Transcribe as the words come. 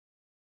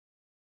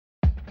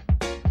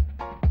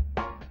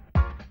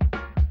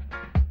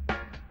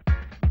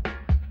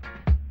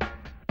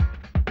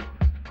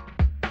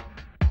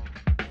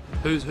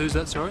Who's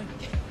that? Sorry,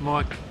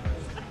 Mike.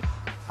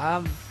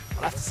 I'd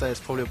have to say it's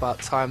probably about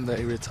time that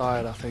he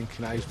retired. I think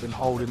he's been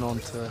holding on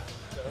to the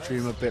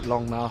dream a bit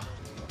long now.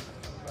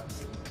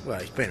 Well,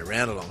 he's been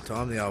around a long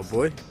time, the old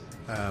boy.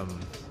 And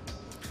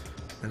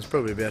it's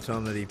probably about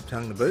time that he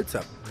hung the boots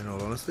up, in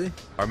all honesty.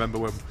 I remember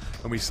when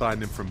we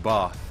signed him from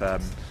Bath,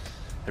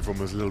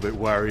 everyone was a little bit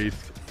worried.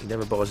 He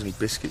never buys any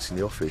biscuits in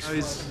the office.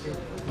 He's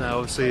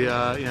obviously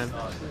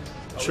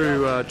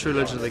true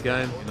legend of the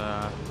game.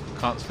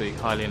 Can't speak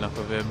highly enough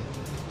of him,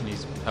 and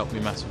he's helped me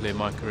massively in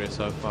my career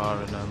so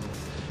far, and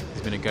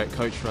he's been a great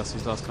coach for us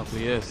these last couple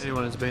of years.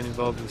 Anyone who's been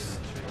involved with,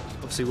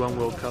 obviously, won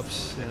World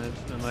Cups,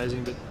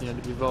 amazing, but to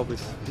be involved in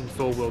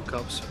 4 World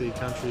Cups for your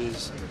country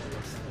is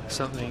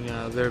something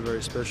very,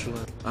 very special.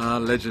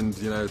 Legend,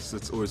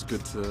 it's always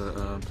good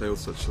to play with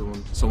such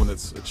someone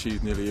that's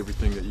achieved nearly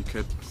everything that you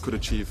could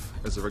achieve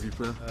as a rugby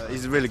player.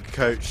 He's a really good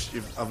coach.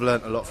 I've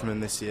learnt a lot from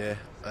him this year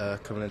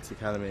coming into the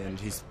academy, and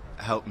he's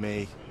helped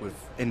me with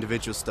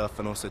individual stuff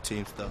and also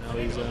team stuff.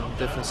 He's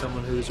definitely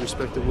someone who is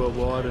respected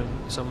worldwide,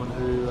 and someone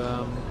who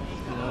I'm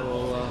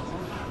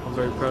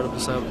very proud of to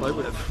say I've played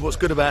with. What's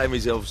good about him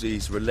is obviously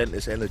his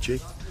relentless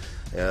energy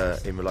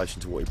in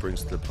relation to what he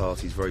brings to the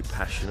party. He's very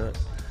passionate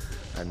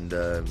and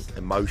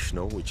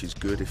emotional, which is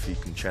good if you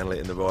can channel it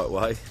in the right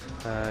way.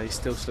 He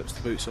still slips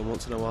the boots on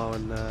once in a while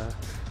and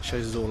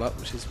shows us all up,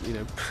 which is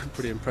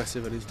pretty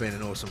impressive. And He's been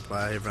an awesome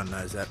player, everyone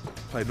knows that.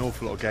 Played an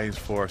awful lot of games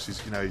for us. He's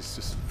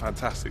just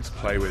fantastic to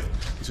play with.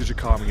 He's such a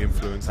calming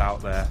influence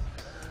out there.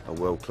 A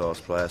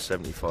world-class player,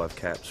 75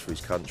 caps for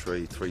his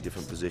country, 3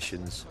 different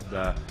positions.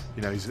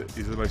 He's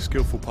the most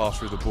skillful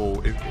passer of the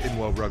ball in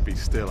world rugby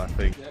still, I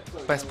think.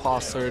 Best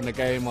passer in the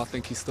game. I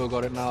think he's still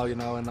got it now,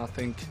 and I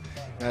think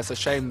it's a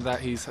shame that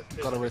he's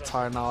got to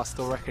retire now. I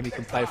still reckon he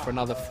can play for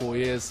another 4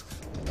 years.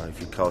 If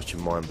you cast your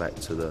mind back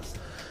to the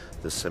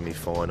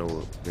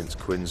semi-final against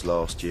Quins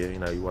last year, he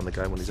won the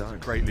game on his own.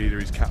 Great leader.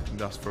 He's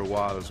captained us for a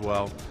while as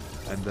well,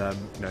 and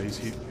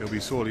he'll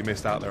be sorely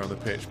missed out there on the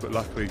pitch. But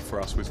luckily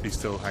for us, he's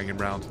still hanging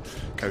around,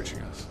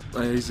 coaching us.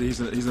 He's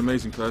an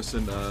amazing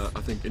person.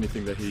 I think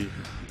anything that he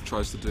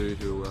tries to do,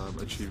 he'll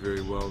achieve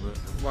very well.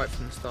 Right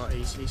from the start,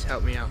 he's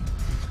helped me out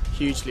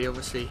hugely,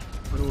 obviously,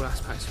 on all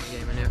aspects of the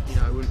game, and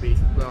I wouldn't be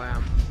where I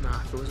am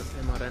now if it wasn't for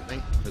him, I don't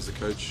think. As a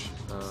coach,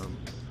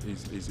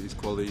 he's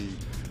quality,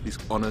 he's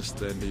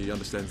honest, and he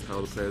understands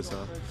how the players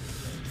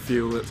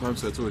feel at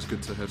times, so it's always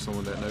good to have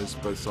someone that knows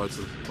both sides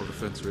of the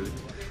fence, really.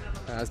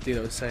 as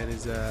Dino was saying,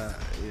 he's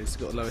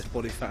got the lowest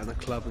body fat in the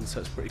club, and so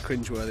it's pretty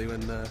cringeworthy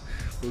when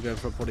we were going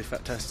for a body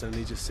fat test and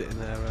he's just sitting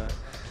there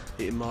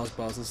eating Mars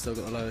bars and still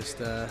got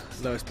the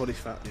lowest body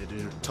fat. Yeah,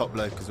 doing top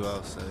bloke as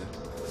well, so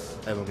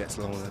everyone gets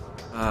along with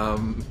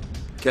him.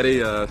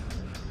 Caddy,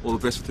 all the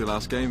best with your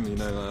last game.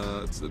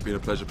 It's been a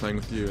pleasure playing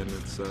with you, and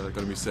it's going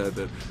to be sad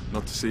that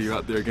not to see you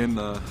out there again.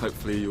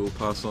 Hopefully you'll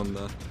pass on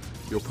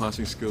your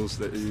passing skills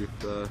that you've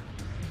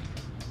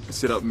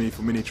set up me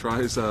for many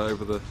tries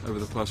over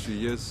the past few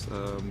years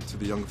to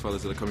the younger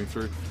fellas that are coming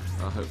through.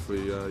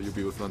 Hopefully you'll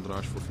be with London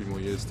Irish for a few more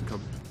years to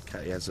come.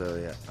 Catt has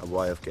a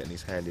way of getting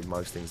his hand in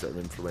most things that are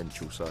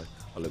influential, so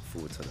I look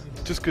forward to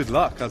that. Just good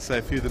luck. I'd say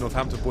a few of the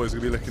Northampton boys are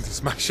going to be looking to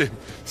smash him,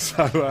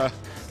 so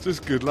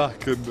just good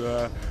luck,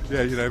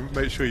 and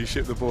make sure you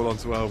ship the ball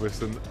onto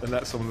Elvis and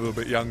let someone a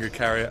little bit younger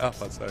carry it up,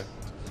 I'd say.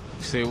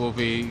 Obviously it will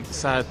be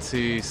sad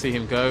to see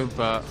him go,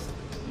 but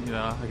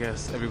I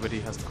guess everybody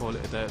has to call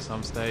it a day at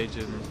some stage,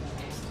 and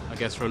I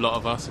guess for a lot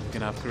of us, if we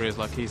can have careers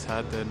like he's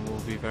had, then we'll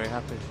be very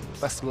happy.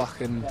 Best of luck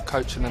in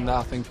coaching and that.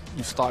 I think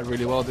you've started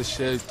really well this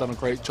year. You've done a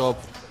great job.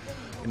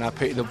 I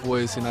pity the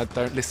boys,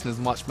 don't listen as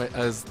much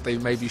as they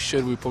maybe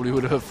should. We probably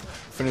would have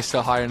finished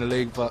higher in the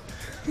league, but...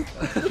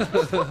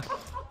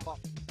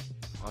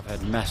 I've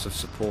had massive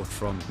support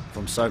from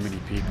so many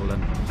people,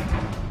 and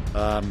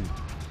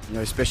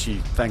especially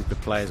thank the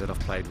players that I've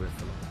played with.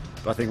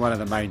 But I think one of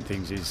the main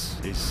things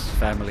is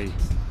family.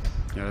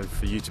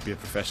 For you to be a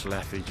professional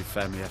athlete, your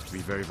family have to be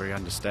very, very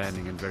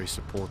understanding and very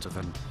supportive.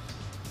 And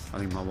I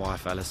think my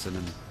wife Alison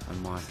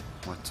and my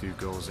two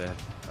girls there,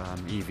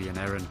 Evie and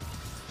Erin,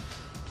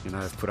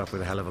 have put up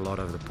with a hell of a lot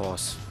over the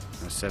past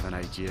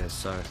 7-8 years.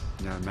 So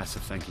a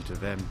massive thank you to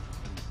them.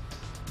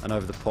 And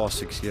over the past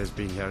 6 years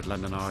being here at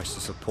London Irish, the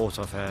support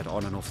I've had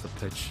on and off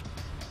the pitch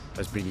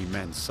has been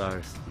immense.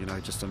 So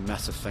just a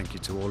massive thank you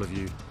to all of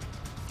you.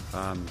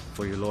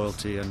 For your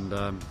loyalty and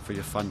for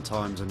your fun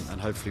times,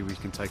 and hopefully we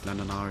can take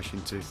London Irish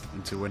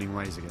into winning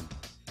ways again.